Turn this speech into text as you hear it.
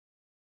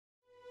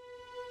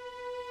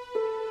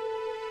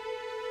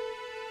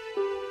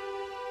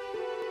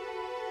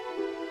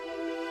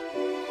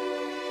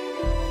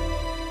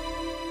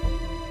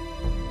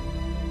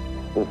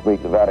This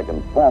week, the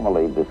Vatican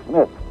formally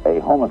dismissed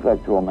a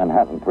homosexual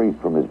Manhattan priest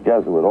from his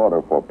Jesuit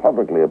order for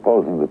publicly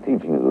opposing the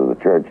teachings of the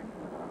Church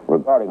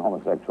regarding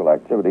homosexual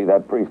activity.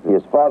 That priest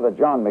is Father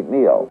John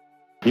McNeill.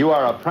 You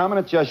are a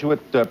prominent Jesuit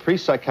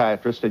priest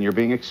psychiatrist, and you're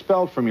being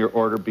expelled from your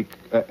order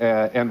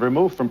and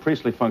removed from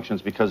priestly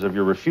functions because of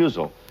your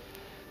refusal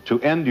to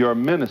end your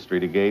ministry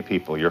to gay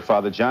people. You're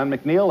Father John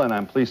McNeill, and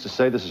I'm pleased to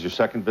say this is your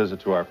second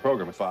visit to our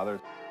program, Father.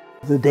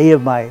 The day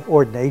of my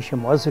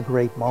ordination was a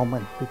great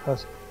moment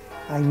because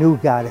I knew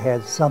God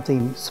had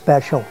something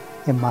special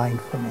in mind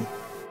for me.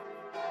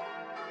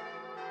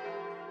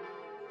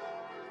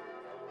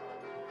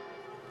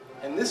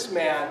 And this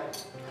man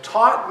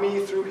taught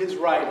me through his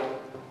writing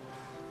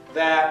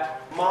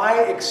that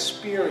my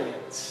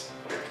experience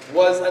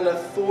was an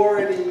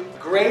authority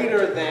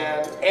greater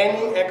than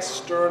any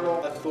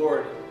external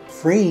authority.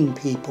 Freeing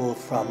people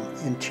from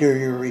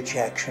interior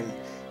rejection,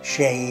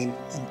 shame,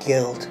 and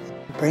guilt,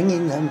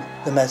 bringing them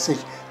the message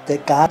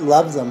that God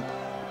loved them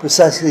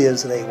precisely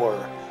as they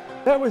were.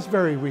 That was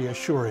very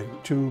reassuring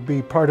to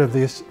be part of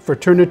this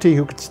fraternity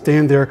who could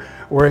stand there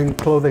wearing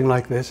clothing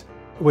like this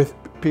with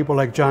people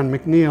like John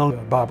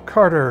McNeill, Bob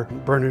Carter,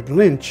 Bernard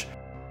Lynch.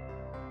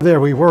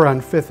 There we were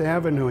on Fifth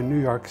Avenue in New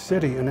York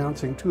City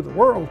announcing to the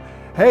world,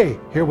 hey,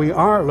 here we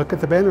are, look at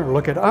the banner,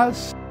 look at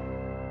us.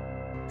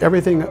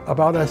 Everything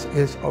about us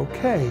is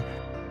okay.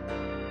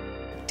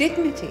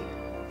 Dignity,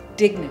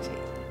 dignity.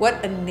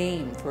 What a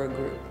name for a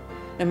group.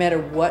 No matter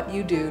what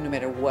you do, no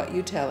matter what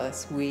you tell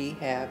us, we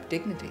have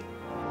dignity.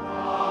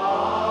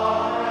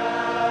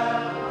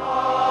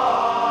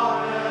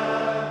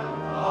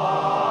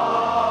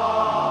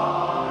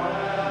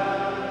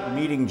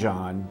 Meeting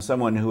John,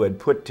 someone who had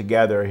put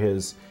together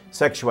his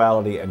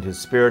sexuality and his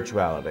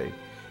spirituality,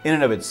 in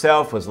and of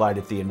itself was light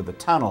at the end of the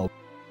tunnel.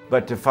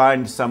 But to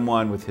find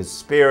someone with his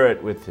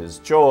spirit, with his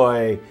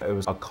joy, it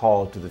was a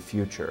call to the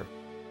future.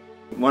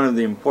 One of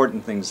the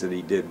important things that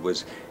he did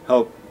was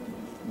help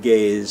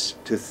gays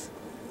to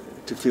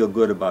feel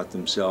good about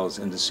themselves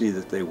and to see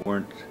that they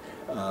weren't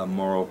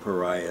moral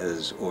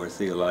pariahs or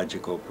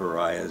theological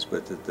pariahs,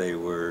 but that they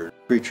were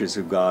creatures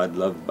of God,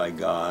 loved by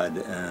God,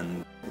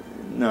 and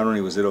not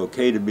only was it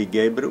okay to be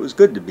gay, but it was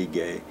good to be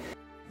gay.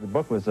 The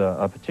book was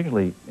a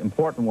particularly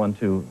important one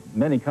to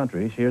many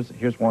countries.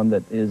 Here's one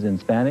that is in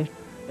Spanish,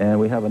 and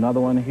we have another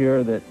one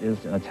here that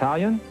is in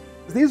Italian.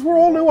 These were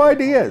all new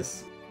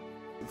ideas.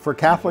 For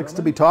Catholics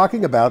to be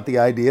talking about the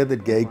idea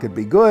that gay could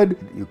be good,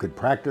 you could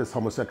practice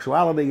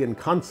homosexuality in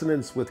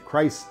consonance with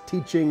Christ's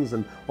teachings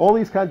and all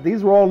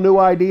these were all new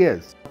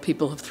ideas.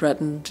 People have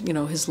threatened,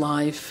 his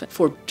life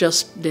for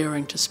just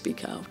daring to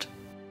speak out.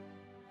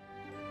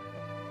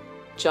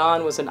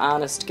 John was an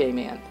honest gay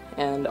man,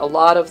 and a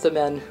lot of the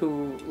men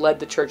who led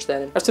the church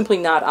then are simply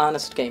not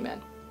honest gay men.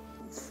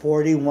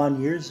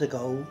 41 years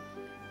ago,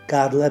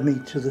 God led me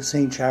to the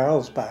St.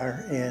 Charles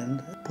bar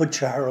and put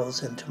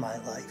Charles into my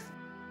life.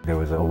 There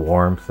was a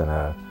warmth and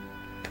a,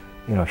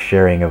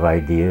 sharing of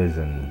ideas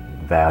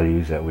and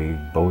values that we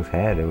both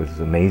had. It was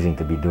amazing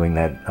to be doing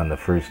that on the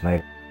first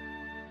night.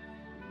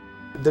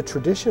 The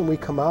tradition we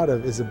come out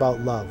of is about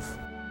love.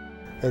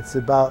 It's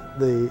about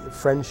the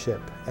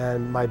friendship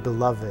and my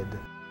beloved.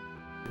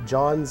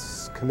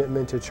 John's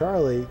commitment to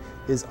Charlie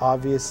is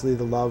obviously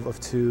the love of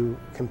two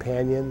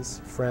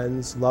companions,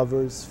 friends,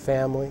 lovers,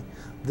 family.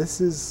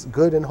 This is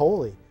good and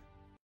holy.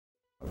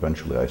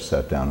 Eventually I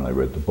sat down and I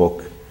read the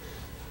book,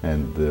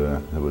 and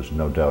there was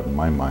no doubt in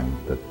my mind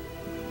that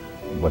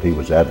what he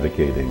was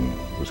advocating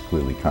was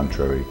clearly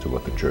contrary to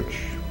what the Church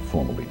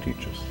formally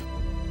teaches.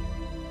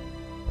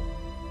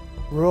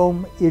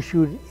 Rome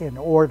issued an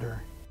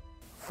order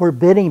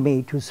forbidding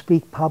me to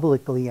speak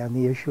publicly on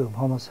the issue of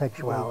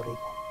homosexuality.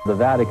 The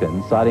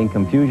Vatican, citing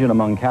confusion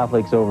among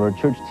Catholics over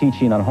church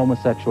teaching on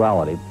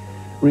homosexuality,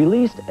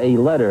 released a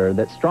letter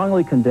that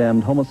strongly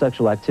condemned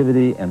homosexual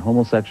activity and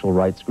homosexual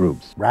rights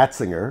groups.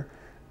 Ratzinger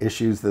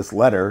issues this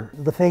letter.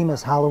 The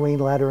famous Halloween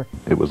letter.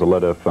 It was a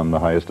letter from the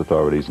highest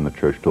authorities in the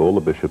Church to all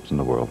the bishops in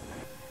the world.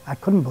 I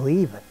couldn't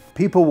believe it.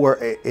 People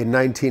in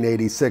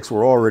 1986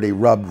 were already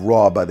rubbed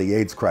raw by the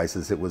AIDS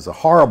crisis. It was a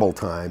horrible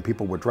time.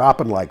 People were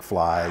dropping like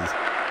flies.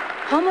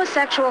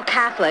 Homosexual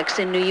Catholics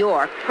in New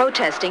York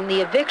protesting the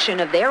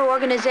eviction of their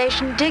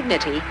organization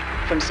Dignity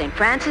from St.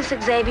 Francis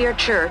Xavier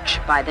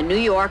Church by the New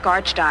York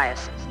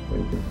Archdiocese.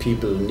 When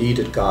people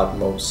needed God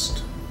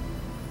most,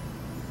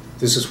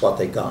 this is what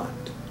they got.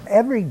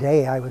 Every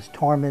day I was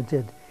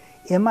tormented.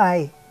 Am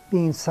I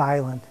being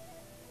silent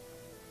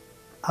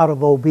out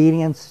of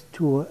obedience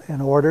to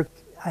an order?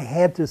 I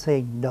had to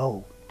say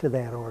no to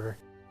that order.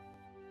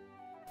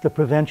 The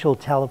provincial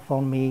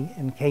telephoned me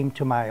and came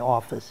to my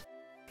office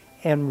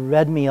and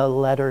read me a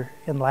letter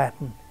in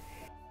Latin.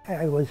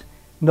 I was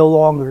no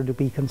longer to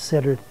be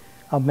considered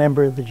a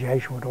member of the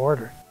Jesuit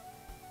order.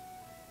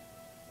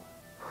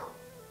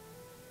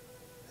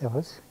 It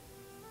was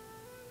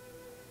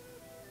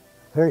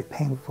a very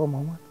painful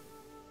moment.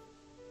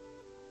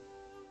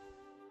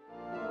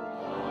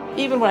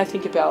 Even when I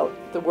think about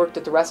the work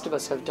that the rest of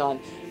us have done,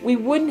 we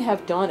wouldn't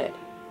have done it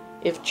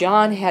if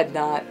John had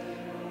not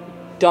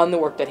done the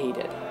work that he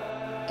did.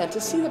 And to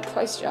see the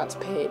price John's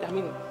paid, I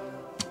mean,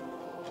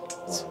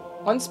 it's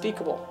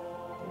unspeakable.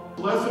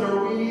 Blessed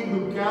are we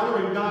who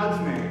gather in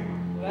God's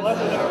name.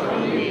 Blessed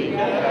are we who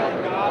gather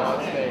in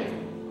God's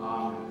name.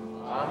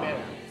 Amen.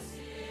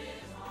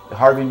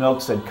 Harvey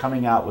Milk said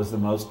coming out was the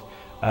most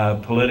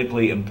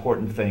politically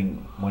important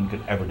thing one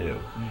could ever do.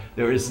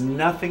 There is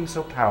nothing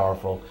so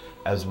powerful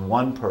as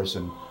one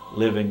person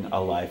living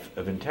a life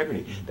of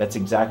integrity. That's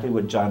exactly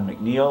what John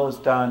McNeill has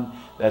done.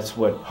 That's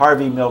what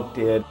Harvey Milk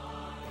did.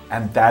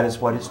 And that is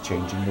what is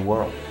changing the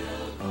world.